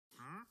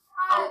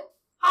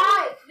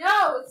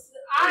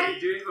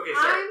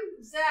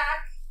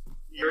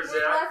You're Zach.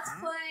 Let's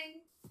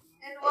Playing,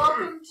 and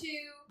welcome to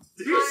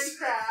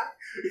Minecraft.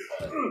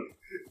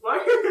 Why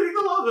are you hitting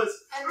the llamas?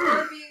 And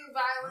we're being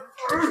violent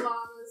towards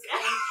llamas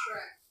and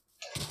Shrek.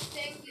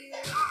 Thank you.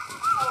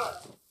 Hello.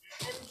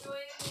 And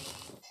joining me is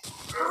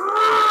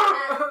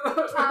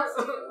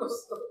costumes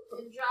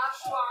and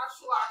Joshua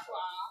Schwa.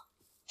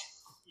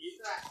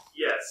 Shrek.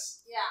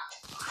 Yes. Yeah.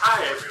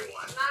 Hi,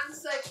 everyone. And I'm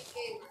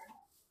ThePsychicGamer.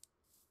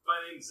 My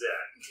name's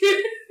Zach.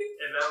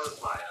 And that was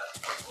Maya.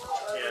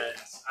 And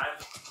I'm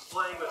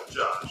playing with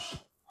Josh.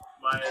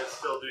 Maya's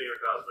still doing her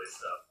cosplay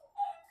stuff.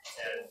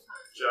 And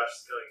Josh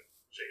is killing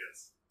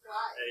chickens.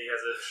 Why? And he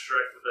has a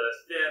Shrek with a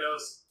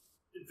Thanos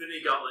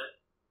Infinity Gauntlet.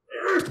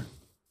 And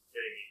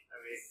hitting me. I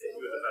mean, hit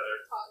you with a feather.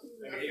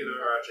 I can hit you with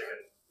a raw chicken.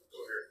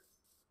 Over here.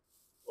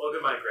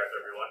 Welcome to Minecraft,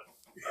 everyone.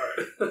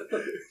 Alright.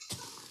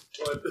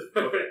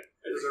 Okay.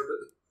 I deserve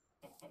it.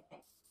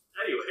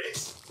 Anyways.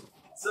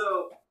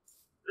 So,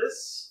 this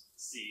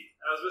seed,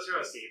 I was messing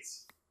around with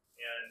seeds.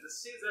 And this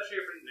seed is actually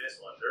a pretty nice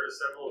one. There are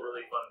several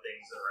really fun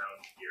things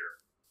around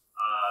here.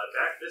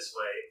 Back this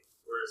way,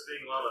 where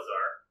spinning llamas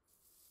are,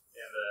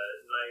 and the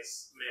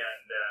nice man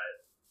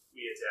that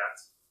we attacked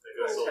that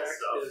goes sold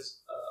stuff.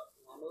 Is,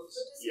 llamas?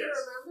 But does he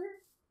remember?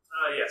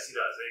 Yes, he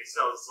does. And he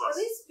sells Are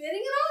lots. they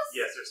spitting at us?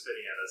 Yes, they're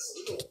spitting at us.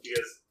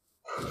 Because.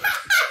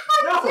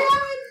 No! Damn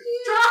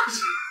it,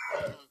 Josh!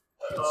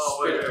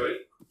 Oh, wait.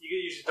 You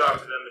can usually talk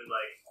to them and,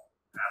 like,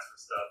 ask for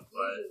stuff,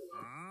 but.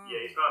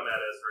 Yeah, he's probably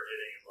mad at us for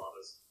hitting his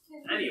llamas.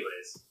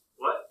 Anyways,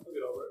 what? I'll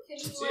get over it. Can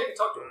you, See, I can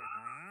talk to him.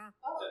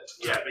 Oh.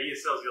 Yeah, but he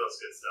sells you lots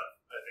of good stuff,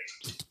 I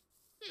think.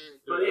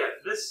 But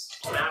yeah, this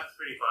map's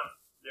pretty fun.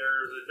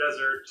 There's a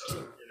desert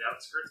in the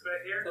outskirts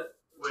back here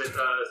with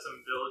some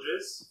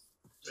villages.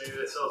 Maybe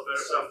they sell us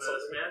better stuff than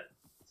this man.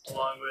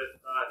 Along with,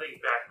 I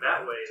think back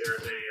that way,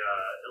 there's a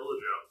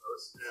villager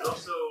outpost. There's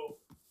also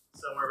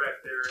somewhere back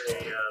there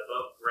a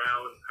above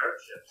ground pirate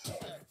ship.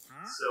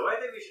 So what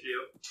I think we should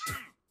do,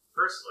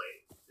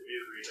 personally, to be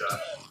with you,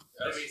 Josh,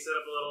 maybe set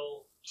up a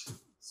little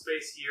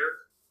space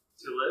here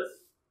to live,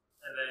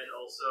 and then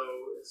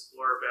also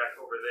explore back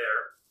over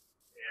there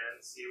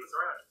and see what's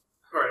around.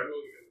 Alright, I'm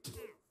moving in.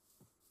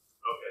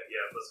 Okay,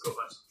 yeah, let's go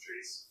punch some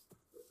trees.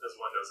 As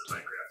one does in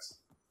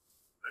Minecraft.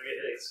 I'm gonna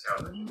hit a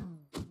scout.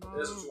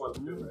 That's what you want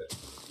to do, right?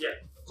 Yeah,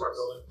 of course.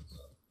 Building.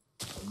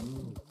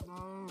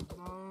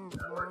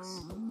 That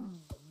works.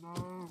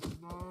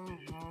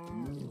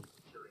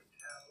 Killing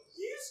cows. Did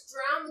you just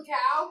drown the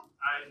cow?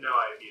 I know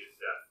I beat it to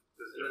death.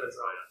 There's a difference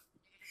going on.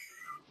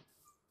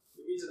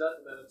 You beat to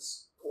death and then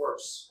its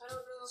corpse I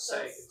don't know if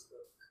sank that's into the...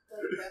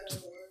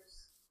 better or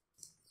worse.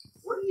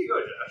 Where do you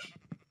go, Josh?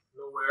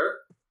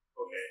 Nowhere.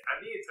 Okay, I'm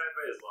being attacked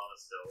by his llama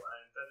still. I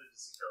intended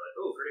just to kill it.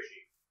 Oh, gray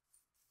sheep.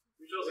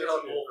 We should also Wait, get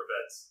some okay. wool for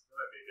beds. That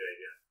might be a good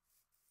idea.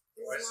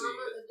 Is I see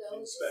llama a it being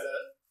delicacy? spat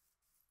at.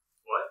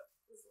 What?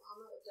 Is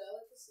llama a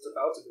delicacy? It's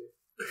about to be.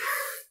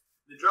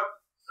 They drop.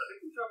 I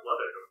think they drop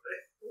leather, don't they?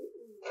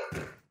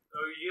 Ooh.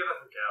 Oh, you get that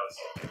from cows.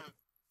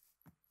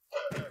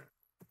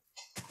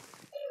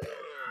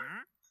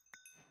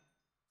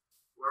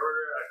 Where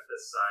we're at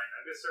this sign,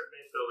 I'm gonna start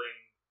building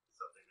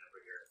something over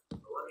here.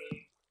 But let me.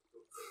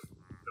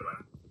 Come on.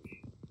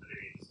 I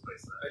didn't even just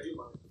place that. I do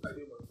mind.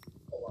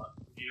 A lot.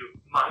 You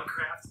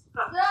Minecraft?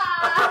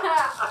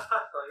 Ah!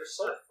 Oh, you're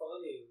so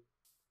funny.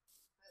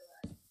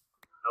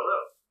 Hello.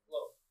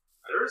 Hello.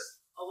 There's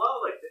a lot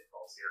of like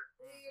pitfalls here.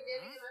 You're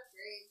getting an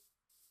upgrade.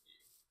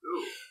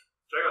 Ooh,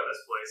 check out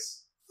this place.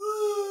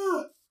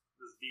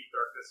 This deep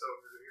darkness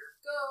over here.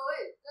 Go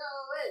in.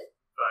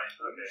 Fine.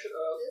 Okay. This is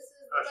the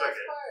I'll check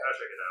best it. part. I'll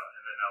check it out,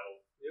 and then I'll.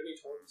 You have any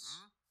toys?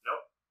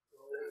 Nope.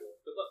 Well,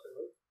 good luck then,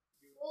 right?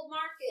 We'll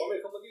mark Want me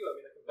it. to come with you? I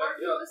mean, I can Mark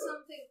back you it up. with But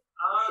something.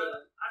 I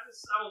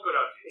won't go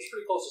down too it's deep.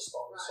 pretty close to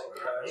spawn, Right, so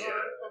yeah.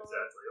 Yeah,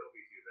 exactly. It won't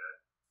be too bad.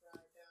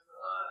 Right down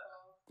the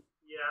hall.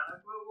 Yeah,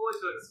 we'll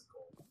always go get some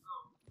coal.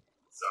 Oh,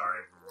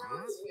 Sorry.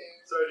 no, it's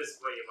fair. Sorry to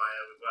disappoint you,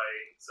 Maya, with my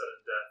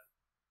sudden death.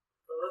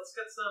 But let's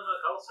get some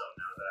cobblestone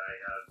now that I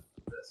have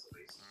this at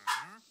least.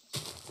 And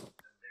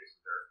maybe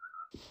some dirt. Why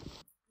not?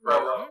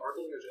 Bro, are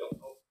going to jail?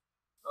 Oh.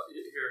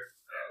 Here.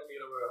 Let me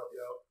get over to help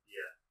you out.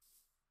 Yeah.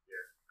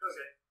 Here.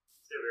 Okay.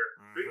 Stay over here.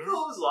 We can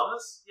kill those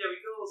llamas? Yeah, we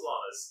kill those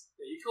llamas.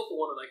 Yeah, you killed the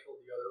one and I killed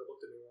the other. It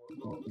looked at me more.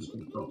 Oh, he's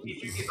drinking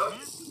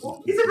potion.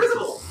 Oh, he's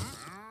invisible!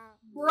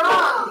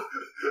 Bruh!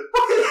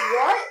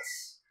 What?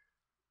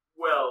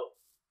 Well,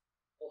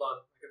 Hold on.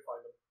 I can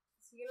find him.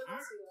 Is he gonna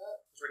mess you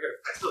up? It's right here.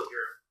 I still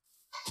hear him.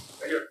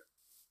 Right here.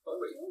 Oh,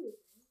 wait. Ooh.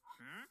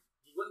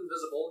 He went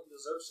invisible. He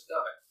deserves to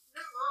die.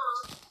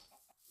 Nuh-uh.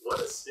 What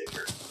a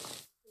stinker.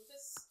 You're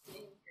just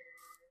stinker.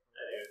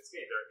 Anyway, it's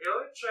getting dark. Yeah,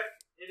 let me check.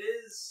 It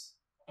is.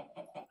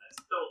 It's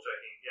double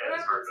checking. Yeah, What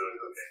it's hard happens mode.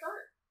 when it Okay.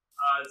 start?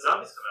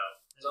 Zombies come out.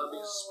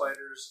 Zombies, Oh.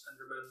 spiders,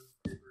 endermen,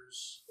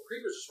 creepers. Well,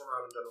 creepers just run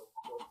around in general.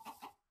 So.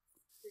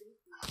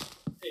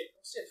 Hey,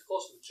 don't stand too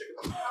close to the chicken.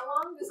 How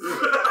long does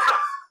night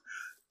last?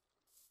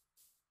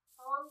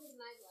 How long does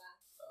night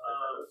last? 10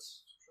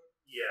 minutes.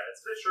 Yeah,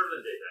 it's a bit shorter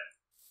than daytime.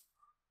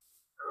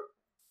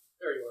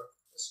 There you are.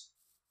 Yes.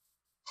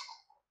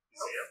 You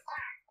see him?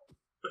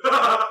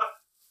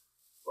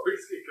 Or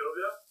he's gonna kill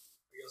you?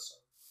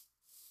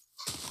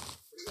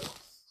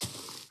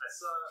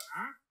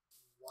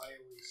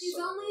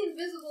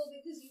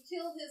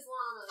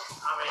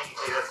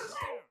 Hey, that's his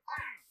fault.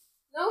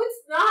 No,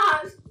 it's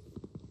not.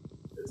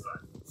 It's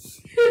fine.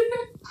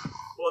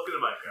 Welcome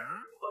to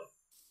Minecraft.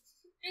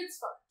 It's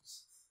fine.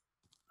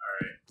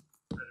 Alright.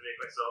 I'm gonna make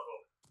myself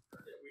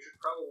open. Yeah, we should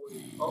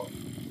probably. Oh,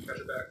 catch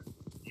it back.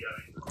 Yeah,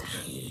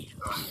 okay.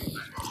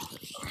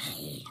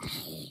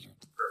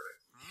 Perfect.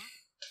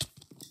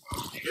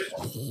 You good?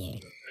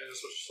 I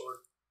just switched sword.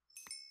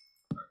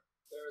 Alright.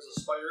 There is a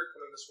spider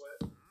coming this way.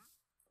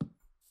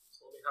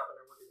 So let me hop in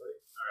there with you, buddy.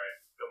 Alright,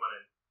 come on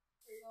in.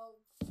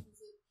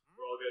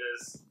 We're all gonna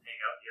hang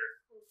out here.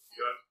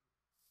 You want?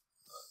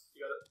 You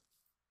got it?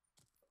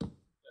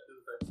 Yeah, do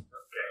the thing.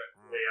 Okay.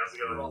 Hey, how's it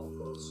going? We're all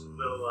close.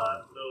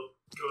 Little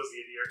cozy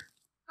in here.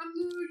 I'm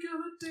never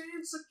gonna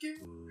dance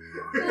again.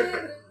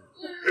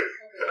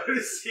 I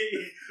just see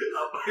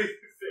up my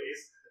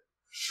face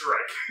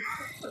Shrek.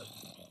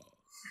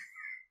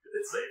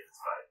 It's safe, it's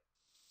fine.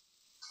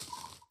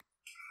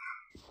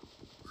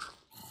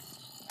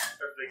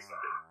 Everything's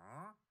fine.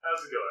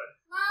 How's it going?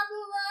 My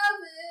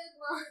beloved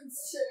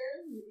monster.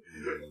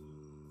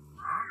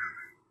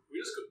 We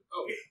just go.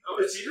 Oh,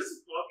 is she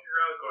just walking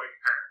around going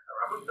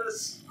around with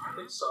us? I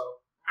think so.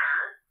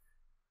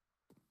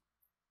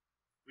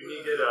 We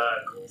need to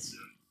get coal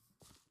soon.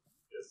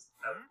 Just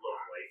have low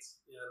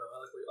lights. Yeah, no,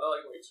 I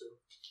like Wait too.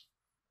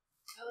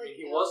 I like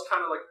He was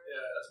kind of like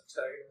as a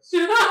protagonist.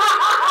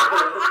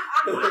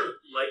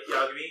 Like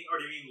Yagami? Or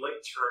do you mean like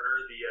Turner,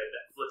 the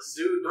Netflix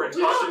Dude, don't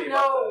British? talk to me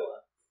about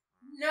that.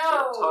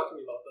 No. Don't talk to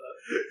me about that.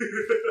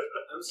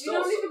 I'm You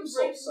still don't even so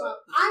bring upset. them up.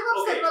 I'm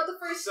upset Okay, about the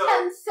first so-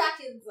 10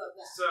 seconds of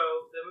that. So,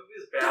 that movie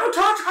is bad. Don't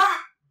touch her!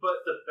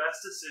 But the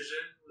best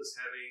decision was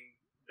having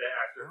the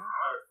actor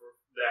for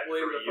that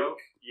William for Dafoe? Ryuk.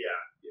 Yeah.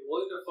 Yeah,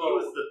 William He Dafoe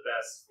was the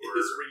best for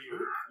is Ryu.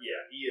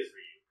 Yeah, he is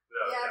Ryuk.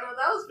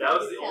 That was That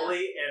was pretty the tough.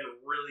 only and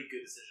really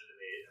good decision they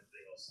made.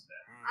 Everything else is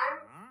bad.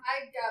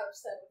 I got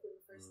upset within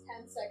the first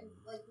 10 seconds,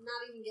 like not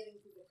even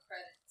getting through the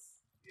credits.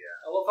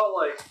 I love how,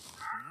 like,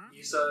 he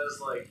says,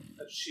 like,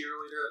 a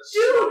cheerleader that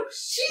Dude, smokes.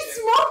 she and-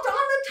 smoked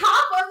on the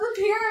top of the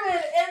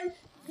pyramid, and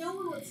no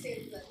one would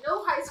stand for that.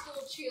 No high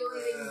school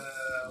cheerleading.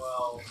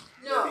 Well,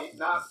 No. maybe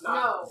not.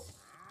 No.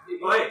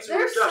 Maybe Oh, hey, not.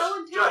 They're Josh, so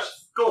intense. Josh,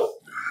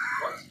 goal.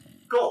 What?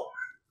 Goal.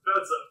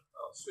 Found some.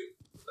 Oh, sweet.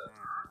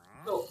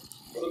 No,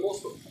 for the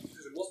most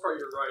part,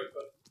 you're right,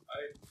 but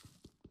I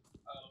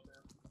don't know,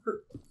 man.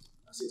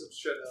 I've seen some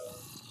shit.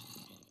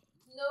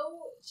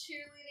 No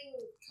cheerleading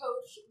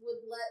coach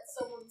would let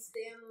someone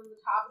stand on the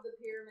top of the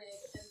pyramid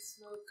and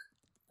smoke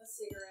a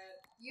cigarette.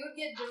 You would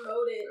get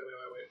demoted.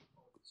 Wait.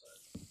 Oh, sorry.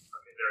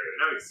 Okay, there we go.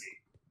 Now we can see.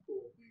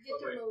 Cool. You get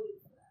Wait.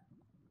 demoted for that.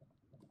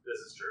 This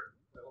is true.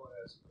 Wait, hold on,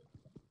 guys.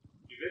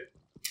 You good?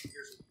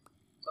 Here's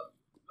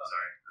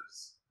Sorry. I'm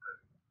just.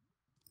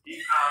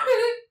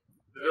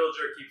 The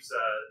villager keeps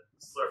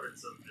slurping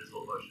some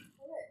visible potion.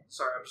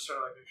 Sorry, I'm just trying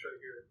to like make sure I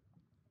hear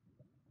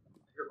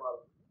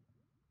lava.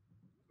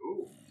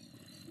 Ooh.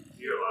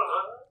 You hear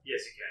lava?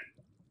 Yes, you can.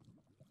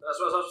 That's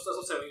what I'm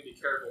saying. We need to be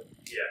careful.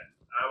 Yeah.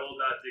 I will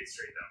not dig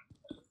straight down.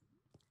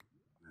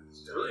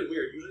 It's really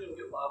weird. Usually, when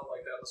you get lava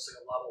like that, it's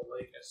like a lava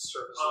lake at the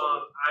surface.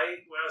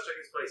 When I was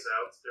checking this place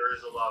out,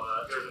 there's a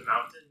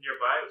mountain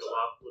nearby with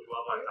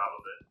lava on top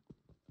of it.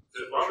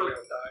 There's I'm sure lava. we're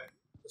gonna die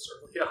this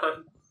early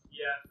on.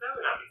 Yeah, that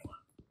would not be fun.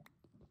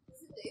 Is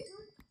it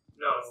daytime?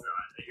 No, it's not.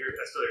 I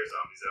still hear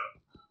zombies out.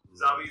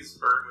 Zombies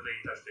burn when they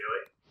touch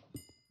daylight.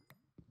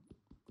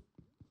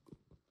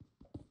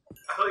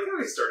 I like how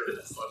we started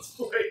this let's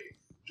play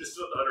just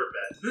with utter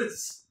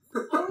madness.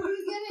 What were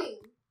you getting?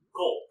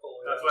 Coal.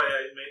 Yeah. That's why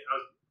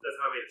that's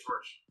how I made a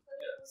torch. But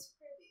it was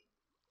pretty.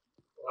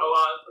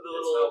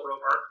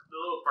 The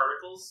little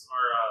particles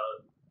are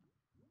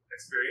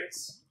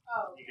experience.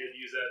 Oh. You could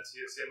use that to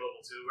stay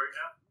level 2 right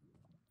now.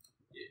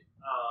 Yeah.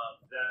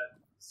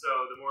 So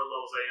the more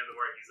levels I am, the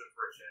more I use them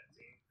for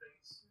enchanting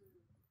things.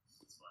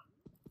 It's fun.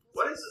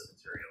 What is this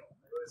material?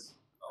 I always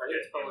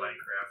forget it's in probably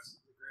Minecraft.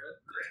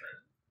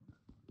 granite.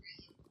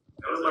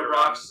 That What was are my like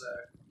rocks,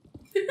 Zach?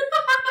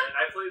 Man,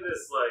 I played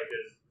this like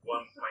at 1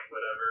 point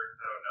whatever.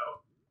 I don't know.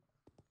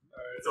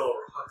 Alright. It's all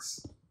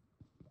rocks.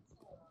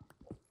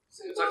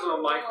 It's like I'm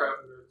a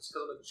Minecraft nerd. It's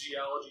because I'm a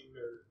geology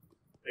nerd.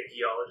 A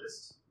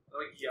geologist.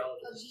 I'm a A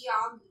geologist.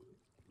 geology.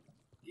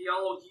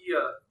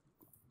 Geologia.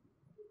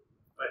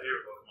 My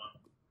favorite Pokemon.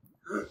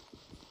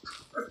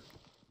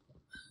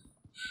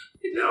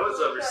 That was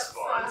a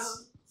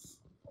response.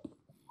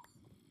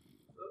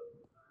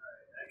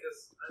 Alright, I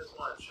guess I just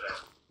want to check.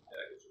 Yeah,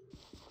 I get you.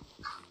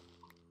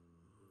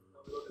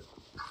 I'll be looking.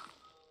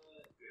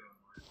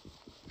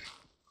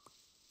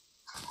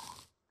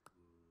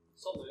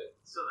 Sunlight.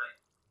 Still night.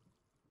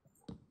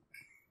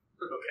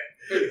 Okay.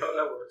 There you go,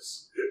 that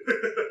works.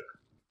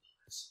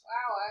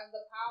 Wow, I have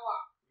the power.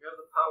 You have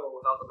the power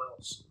without the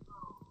mouse.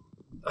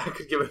 I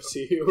could give it to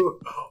you.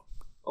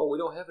 Oh, we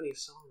don't have any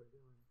celery, do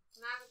we?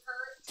 Can I have a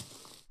current?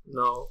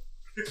 No.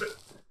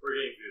 We're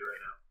getting food right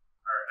now.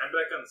 Alright, I'm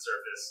back on the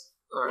surface.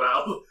 Alright.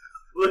 Wow.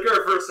 Look at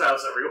our first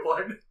house,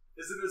 everyone.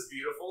 Isn't this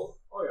beautiful?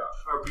 Oh, yeah.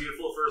 Our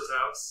beautiful first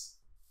house.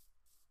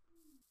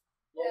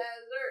 Well,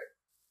 Desert.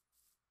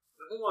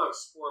 I think I want to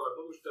explore, but I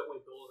think we should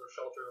definitely build our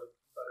shelter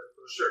better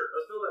Sure,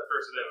 let's build that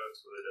first and then we'll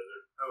explore the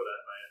desert. How about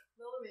that, Maya?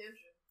 Build a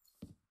mansion.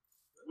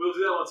 We'll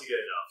do that once we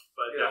get enough,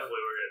 but Yeah.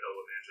 definitely we're going to build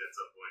a mansion at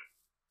some point.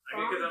 I'm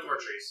going to cut down more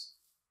trees.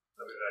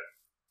 I'll be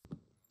back.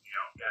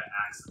 Gotta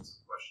ask them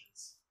some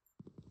questions.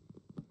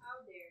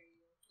 How dare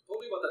you? I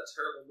told you about that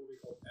terrible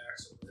movie called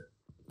Axel. Right?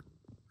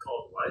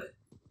 Called what?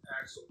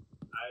 Axel.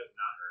 I have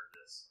not heard of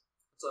this.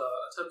 It's a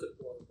attempted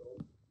porn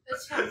film.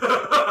 It's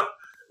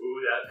Ooh,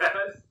 that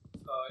bad?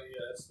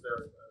 Yeah, it's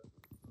very bad.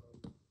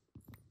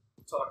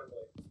 Talking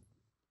like,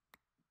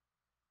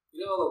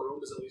 you know how The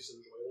Room is at least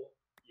enjoyable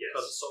Yes.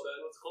 because it's so bad.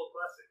 Well, it's a cult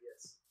classic,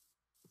 yes.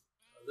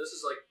 This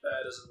is like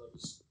bad as in like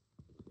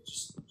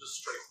just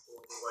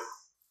straightforward. Like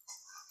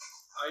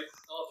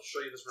I'll have to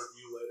show you this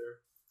review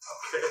later.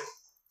 Okay.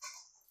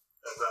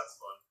 That sounds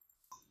fun.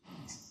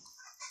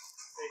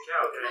 Hey,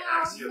 Cow, can I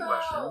ask you a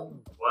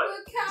question? What?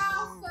 The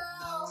cow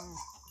fell.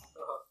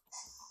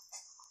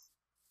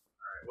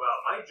 Alright, well,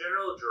 my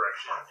general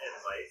direction in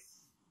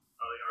life,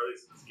 or at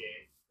least in this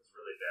game, is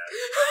really bad.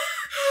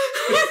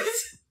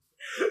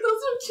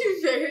 Those are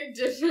two very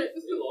different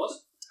You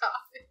lost?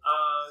 topics.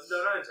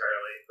 No, not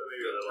entirely, but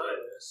maybe a little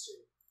bit.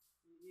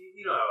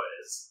 You know how it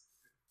is.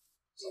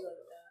 Do you like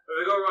that? If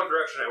I go wrong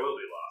direction, I will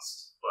be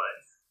lost, but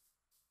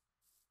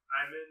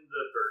I'm in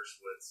the birch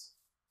woods.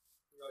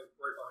 You're like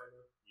right behind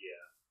me.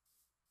 Yeah.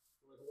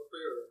 You want to look for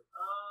you?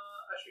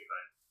 I should be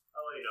fine.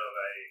 I'll let you know if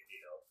I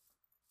need help.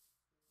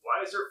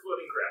 Why is there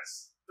floating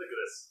grass? Look at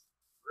this.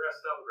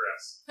 Grass on top of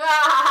grass.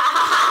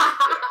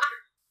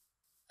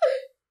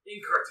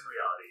 In cartoon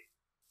reality.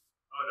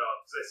 Oh no,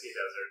 because I see a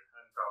desert.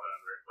 I'm probably not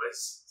in the right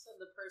place. Said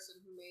the person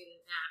who made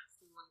an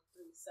axe in like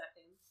 3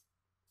 seconds.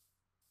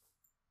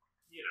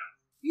 You know.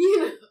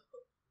 You know.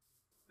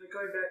 I'm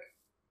going back.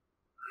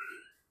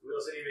 We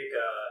also need to make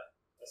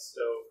a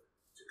stove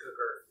to cook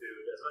our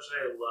food. As much as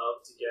I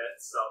love to get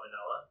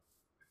salmonella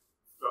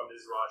from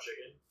this raw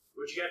chicken,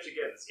 which you can actually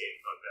get in this game,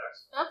 fun fact.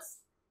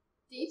 That's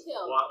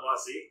detailed. Want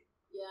to see?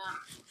 Yeah.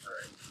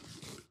 Alright.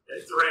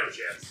 It's a random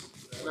chance.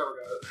 I never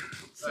got it.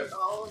 Take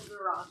all of the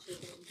raw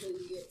chicken until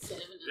you get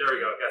salmon. There we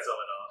go, got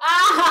salmonella.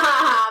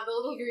 Ah! The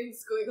little green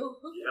squiggle.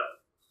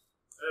 Yeah.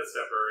 That's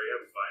temporary,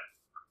 I'll be fine.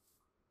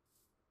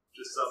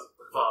 Just some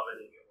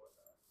vomiting and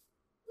whatnot.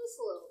 Just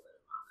a little bit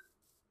of vomit.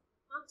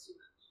 Not too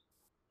much.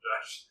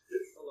 Josh.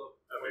 Hello.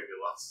 I might be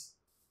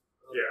lost.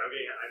 Here, I'm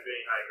getting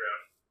high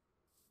ground.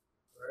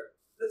 Alright.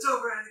 It's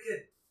over,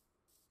 Anakin!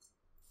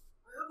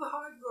 I have the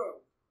high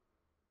ground.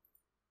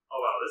 Oh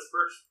wow, this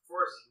birch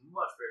forest is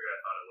much bigger than I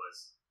thought it was.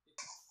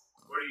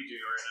 What are you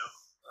doing right now?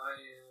 I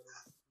am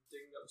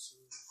digging up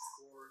some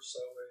floors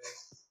that way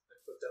I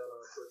put down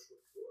on a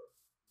birchwood floor.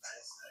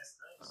 Nice.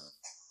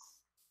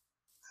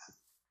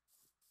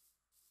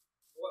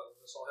 Well,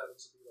 this all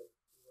happens to be like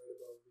right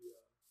above the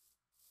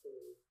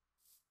hole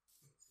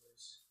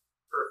place.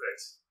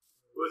 Perfect.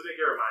 Let's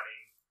make our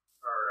mining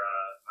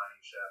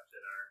shaft in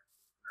our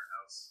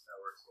house.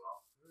 That works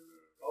well.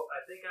 Oh,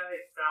 I think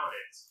I found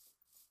it.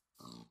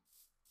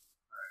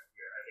 Alright,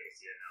 here, I think I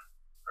see it now.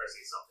 Or I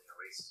see something at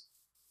least.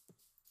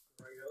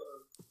 Right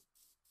go.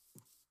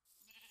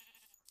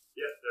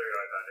 Yep, there you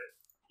go, I found it.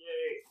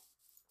 Yay!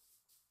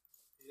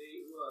 It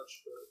ain't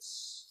much, but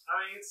it's...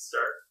 I mean, it's a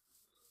start.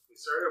 We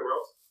started a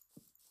world.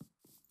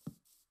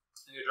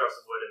 I'm gonna drop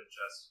some wood in the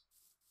chest.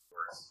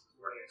 We're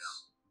running it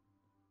now.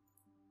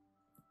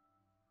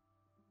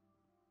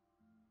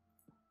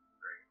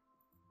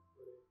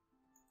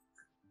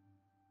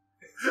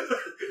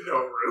 No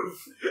roof.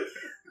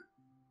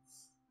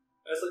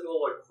 That's like a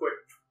little like quick.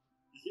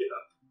 Yeah.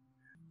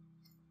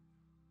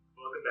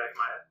 Welcome back,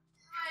 Maya.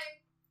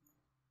 Hi.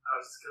 I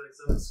was just killing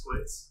some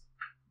squids.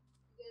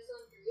 You guys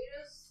want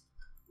Doritos?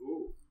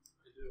 Ooh.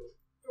 I do.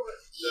 Or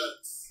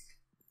eats?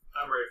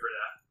 I'm ready for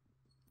that.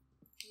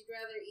 You'd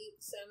rather eat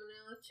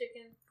salmonella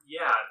chicken?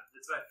 Yeah,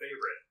 it's my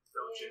favorite.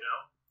 Don't you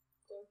know?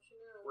 Don't you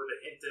know? With a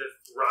hint of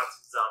rotten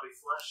zombie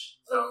flesh.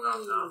 Nom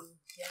nom nom.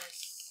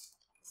 Yes.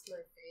 It's my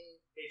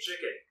fave. Hey,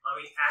 chicken, let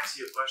me ask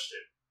you a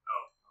question.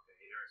 Oh, okay,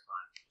 he didn't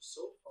respond.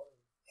 So fun.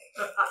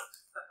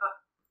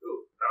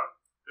 Ooh, brown.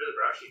 There's a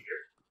brown sheep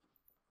here.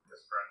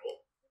 There's a brown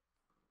wolf.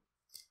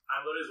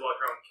 I'm literally just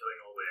walking around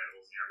killing all the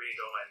animals near me.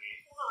 Don't mind me.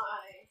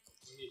 Why?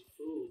 We need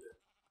food.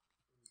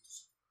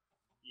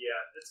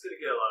 Yeah, it's gonna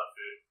get a lot of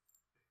food.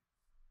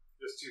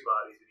 There's 2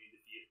 bodies we need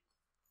to feed.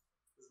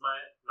 Is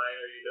Maya,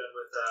 are you done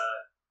with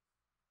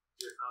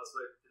your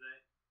cosplay for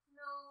today?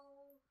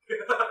 No.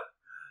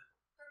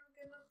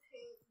 I'm gonna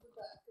paint the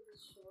back of the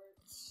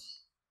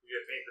shorts. You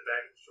gonna paint the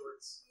back of the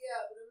shorts?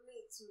 Yeah, but I'm gonna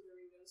eat some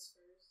Doritos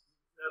first.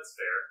 That's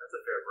fair. That's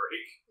a fair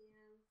break.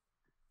 Yeah.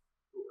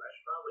 Ooh, I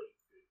should probably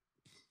eat food.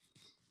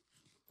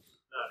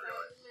 Not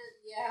really.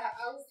 Yeah,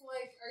 I was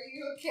like, are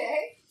you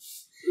okay?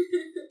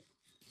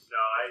 No,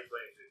 I ain't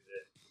playing food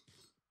today.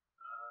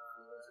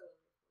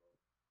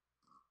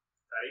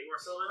 I eat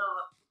more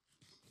salmonella.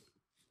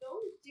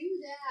 Don't do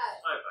that.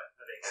 I'm fine.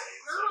 I think I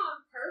ate Not some. on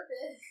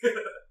purpose.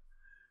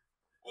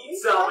 Eat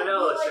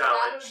salmonella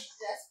challenge. Out of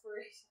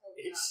desperation.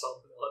 Eat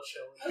salmonella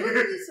challenge. I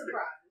wouldn't be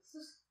surprised.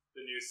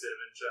 The new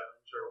cinnamon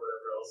challenge or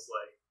whatever else,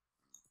 like,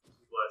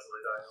 people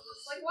actually die over.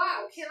 Like,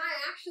 wow, can I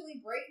actually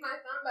break my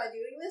thumb by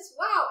doing this?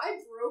 Wow, I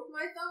broke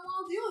my thumb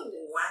while doing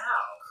this.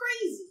 Wow.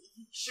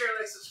 Crazy. Share,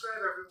 like, subscribe,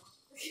 everyone.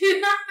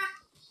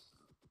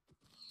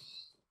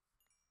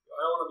 I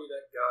don't want to be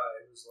that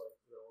guy who's like,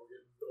 we're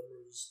getting dumber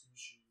as a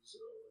species,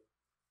 like,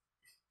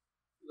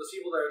 those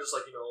people that are just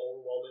like,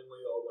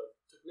 overwhelmingly all like,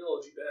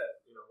 technology bad,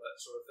 that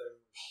sort of thing.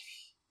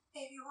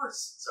 Maybe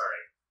worse.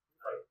 Sorry.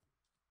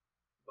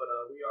 But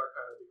we are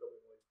kind of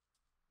becoming like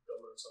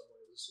dumber in some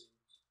ways, it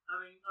seems. I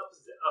mean, ups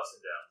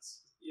and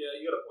downs. Yeah,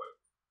 you got a point.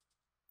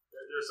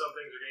 There's some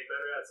things we're getting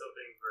better at, some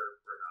things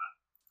we're not.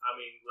 I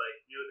mean,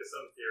 like, you look at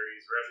some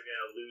theories, we're actually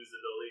going to lose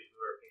the ability to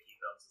do our pinky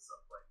thumbs at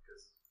some point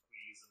because we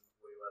use them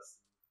way less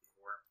than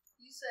before.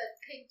 You said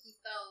pinky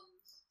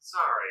thumbs.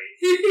 Sorry.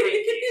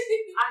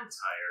 Pinkies. I'm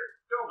tired.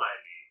 Don't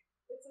mind me.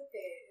 It's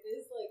okay. It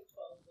is like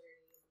 12:30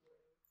 in the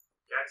morning.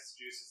 Cactus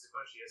juice is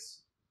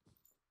sequentious.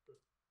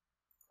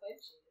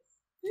 Quenchies.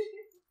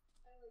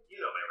 You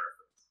know my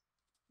reference.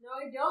 No,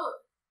 I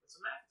don't. It's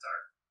a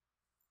Macatar.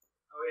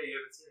 Oh, yeah, you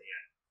haven't seen it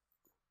yet.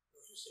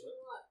 Have you seen it?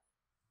 What?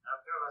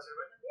 Avatar Last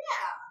Airbender?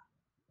 Yeah.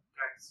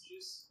 Cactus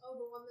juice? Oh,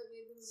 the one that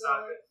made them go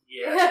Saga? like...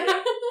 Yeah,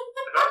 yeah.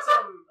 About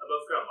some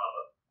above ground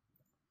lava.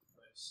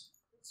 Nice.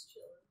 It's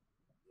chilling.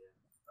 Yeah.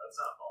 That's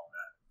not falling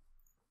back.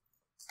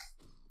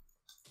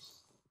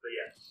 But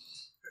yeah.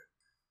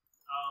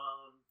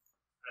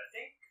 I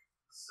think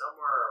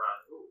somewhere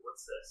around... Ooh,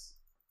 what's this?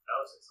 That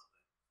looks like something.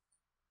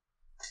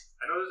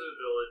 I know there's a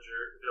village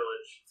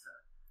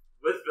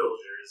with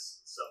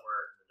villagers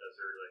somewhere in the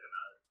desert, like I'm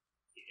at the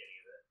beginning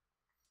of it.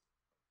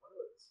 What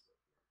is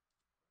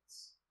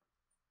this?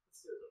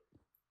 Let's do it.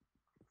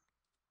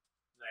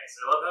 Nice.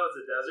 I love how it's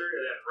a desert,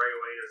 and then right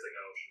away there's like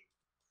an ocean.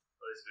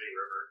 Or this big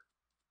river.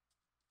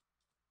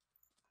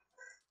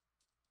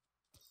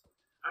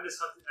 I'm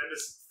just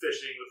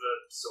fishing with a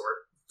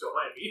sword. Don't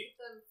mind me.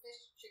 Them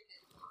fish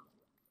chicken.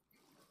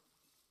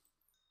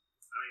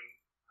 I mean,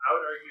 I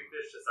would argue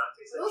fish does not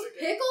taste like Those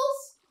chicken. pickles?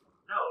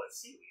 No, it's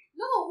seaweed.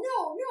 No.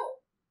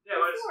 Yeah,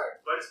 but Before.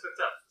 I just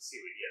picked up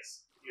seaweed,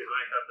 yes. Because when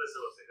I cut this,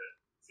 it looks like it.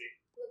 See?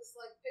 Looks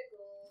like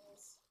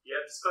pickles.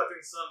 Yeah, just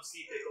collecting some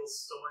sea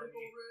pickles. Don't mind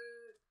me. Pickle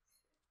red.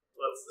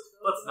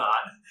 Let's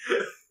not.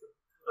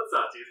 Let's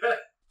not do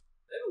that.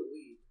 They have a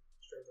lead,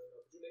 strangely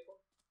enough. Did you make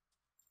one?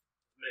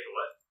 Make a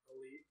what? A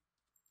lead?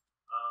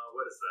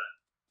 What is that?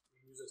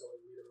 You can use it to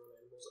like lead around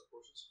animals like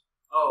horses.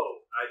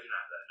 Oh, I do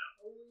not have that, no.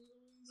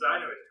 So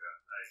I know what you're talking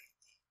about.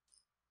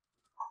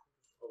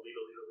 A lead.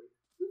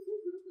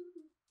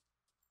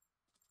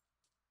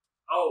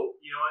 Oh,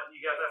 you know what? You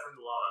got that from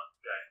the llama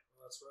guy.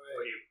 Oh, that's When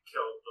right. you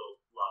killed the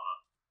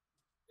llama.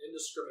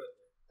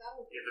 Indiscriminately. That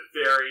will be In the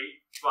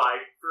very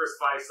first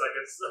 5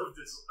 seconds of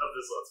this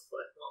Let's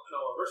Play.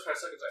 No, the first 5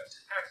 seconds I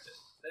attacked it,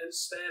 then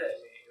spat at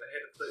me, and I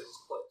had to put it in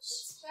its place.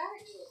 It's fat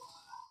at you a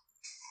lot.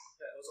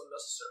 Yeah, it was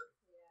unnecessary.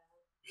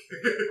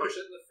 Yeah. Punch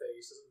it in the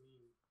face doesn't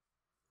mean.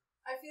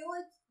 I feel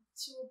like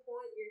to a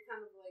point you're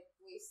kind of like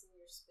wasting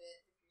your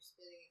spit if you're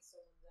spitting at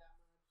someone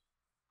that much.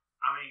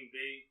 I mean,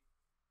 they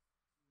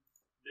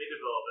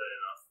develop it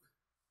enough.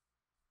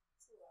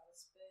 It's a lot of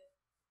spit.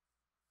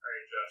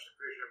 Alright, Josh, I'm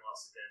pretty sure I'm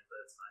lost again,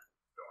 but it's fine.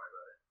 Don't worry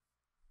about it.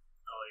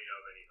 I'll let you know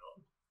if I need help.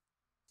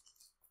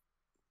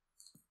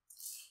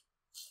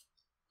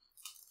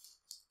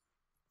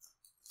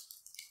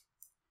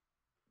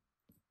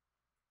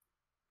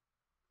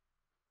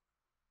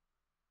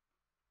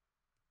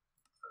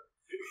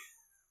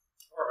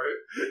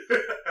 Alright.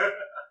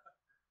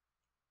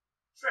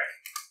 Shrek.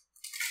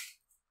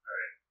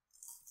 Alright.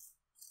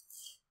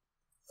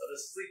 Let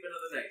us sleep into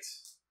the night.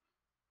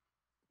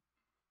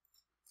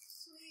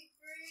 Sweet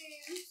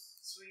dreams.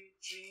 Sweet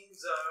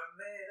dreams are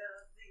made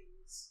of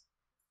these.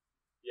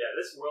 Yeah,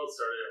 this world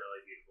started in a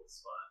really beautiful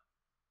spot.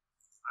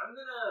 I'm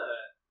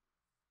gonna...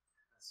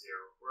 Let's see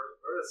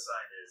where the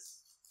sign is.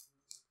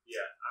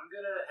 Yeah, I'm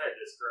gonna head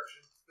this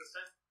direction this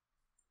time.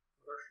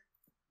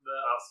 The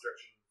opposite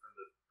direction from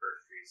the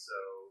birch tree. So,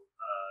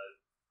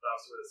 the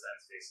opposite where the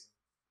sign's facing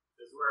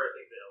is where I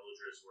think the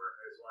villagers were.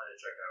 I just wanted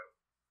to check out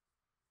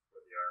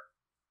where they are.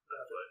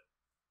 But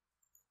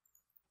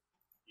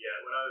yeah,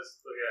 when I was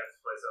looking at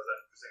this place, I was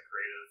 100%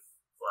 creative,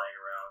 flying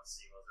around,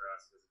 seeing what's around,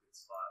 so it was a good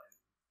spot. And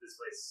this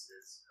place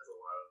has a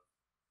lot of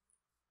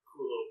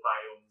cool little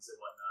biomes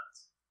and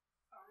whatnot.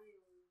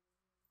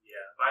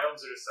 Yeah, biomes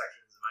are just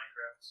sections in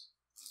Minecraft.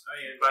 I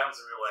mean, biomes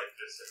in real life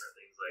are just different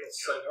things like,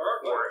 There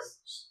are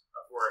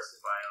a forest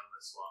and biome, a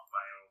swamp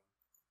biome,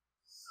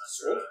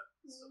 tundra,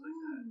 stuff like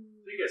that.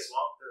 So you get a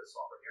swamp, there's a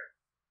swamp right here.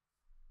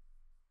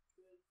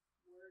 Good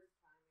word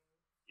timing.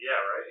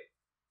 Yeah, right?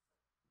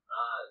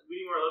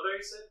 We need more leather,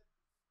 you said?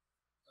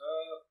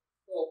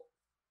 Well,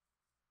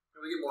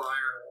 we get more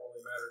iron, it won't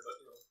really matter, but,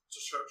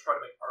 just try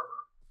to make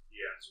armor.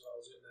 Yeah. That's what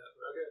I was getting at.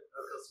 But, Okay,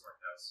 I'll kill some more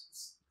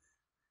cows.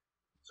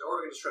 so,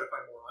 or we can just try to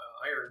find more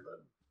iron,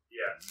 but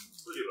Yeah,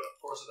 we'll do both.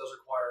 of course it does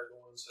require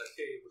going into that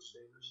cave, which is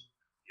dangerous.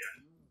 Yeah.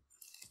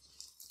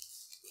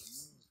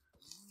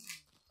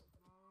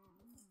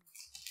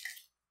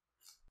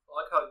 I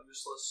like how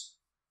useless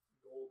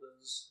gold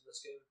is in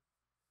this game.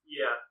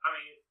 Yeah, I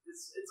mean,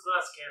 it's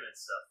glass cannon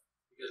stuff.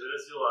 Because it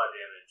does do a lot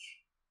of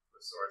damage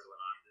with swords and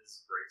whatnot.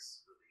 This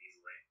breaks really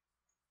easily.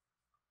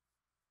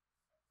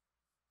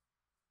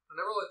 I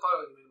never really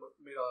thought it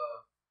made a.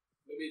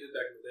 Maybe it did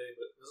back in the day,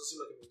 but it doesn't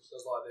seem like it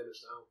does a lot of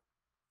damage now.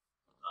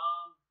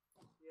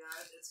 Yeah,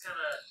 it's kind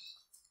of.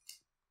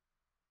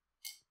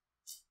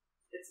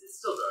 It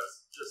still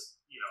does. Just,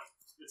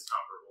 it's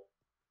comparable.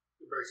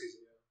 It breaks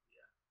easy,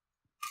 yeah.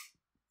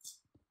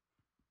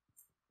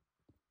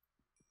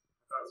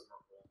 I thought it was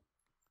more cool.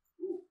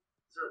 Ooh,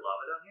 is there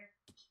lava down here?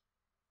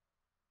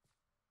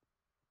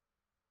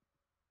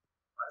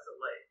 Why is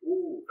it light?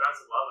 Ooh, found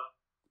some lava.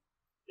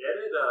 They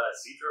added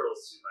sea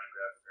turtles to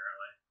Minecraft,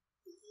 apparently.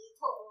 Sea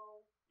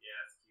turtle.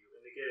 Yeah, it's cute.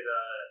 And they get,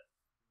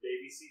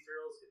 baby sea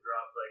turtles can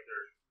drop,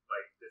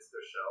 bits of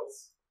their shells.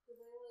 Do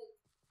they like?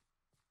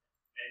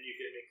 And you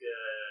can make a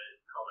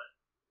helmet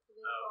Do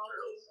they out of fall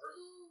turtles.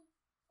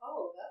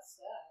 Oh, that's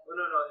sad. Well,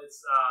 no,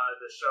 it's,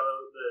 the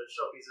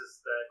shell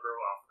pieces that grow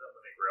off of them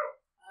when they grow.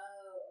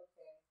 Oh,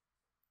 okay.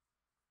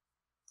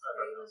 I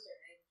They thought use their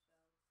egg shell.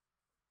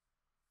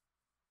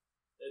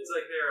 it's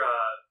like they're,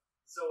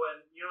 so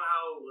when, you know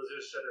how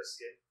lizards shed their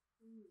skin?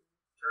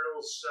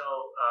 Turtles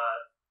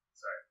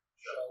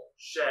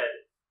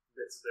shed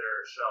bits of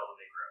their shell when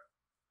they grow.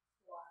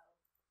 Wow.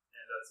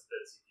 And that's the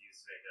bits you can use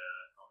to make a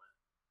helmet.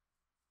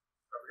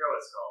 I forgot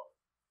what it's called.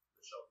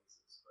 The shell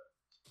pieces, but.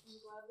 I'm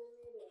glad they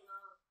made it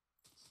not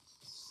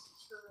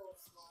turtle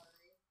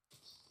slaughtery.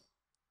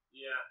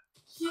 Yeah.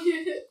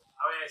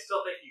 I mean, I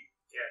still think you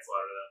can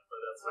slaughter them, but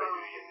that's why you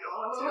do it if you don't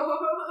want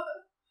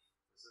to.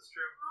 This is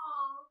true.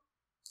 Aww.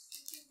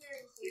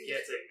 You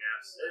can't take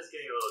naps. It is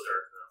getting a little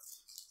dark though.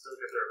 So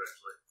we'll get there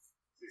eventually.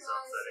 See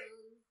sun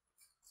setting.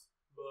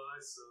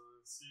 Bye,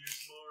 son. See you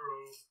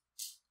tomorrow.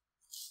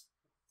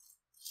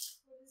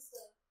 What is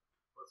that?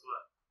 What's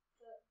what?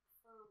 That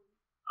from?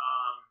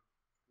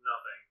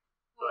 Nothing.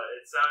 But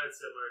it sounded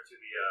similar to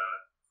the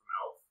from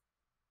Elf.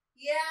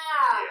 Yeah.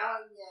 Yeah.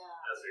 Oh yeah.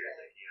 That's what you're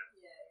thinking of.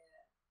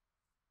 Yeah.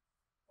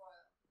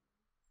 Wow.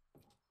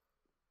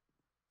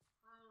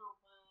 Wow.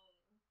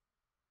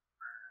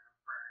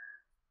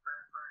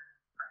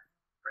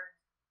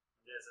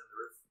 Yes, on the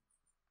roof.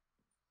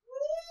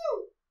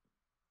 Woo!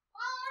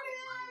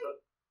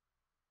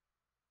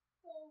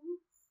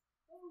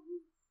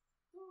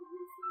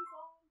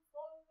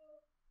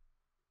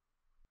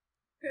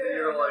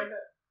 You're like,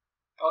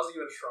 I wasn't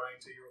even trying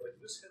to. You were like,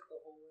 you just hit the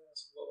whole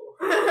ass. Whoa.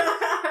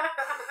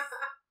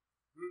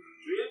 Do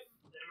we have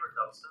any more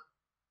cobblestone?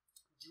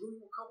 Do you want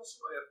more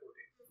cobblestone? I have 14.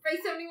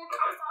 Face 71 Okay.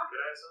 cobblestone.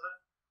 Could I have some of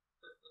that?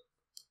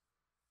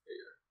 Here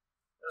you are.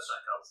 That's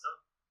not cobblestone.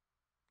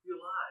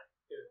 You lie.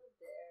 There.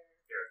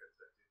 Here, I can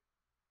fix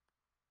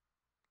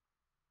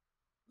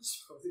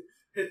it.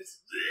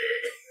 It's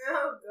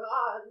Oh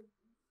god.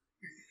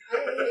 I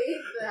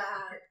hate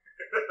that.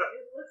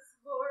 It looks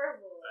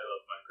horrible. I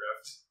love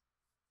Minecraft.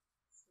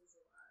 This is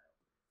wild.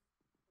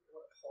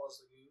 What,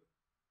 pause the game?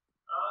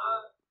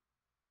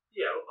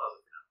 Yeah, we'll pause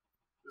it for now.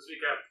 This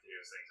week I have a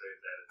continuous thing, so I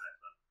have to edit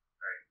next one.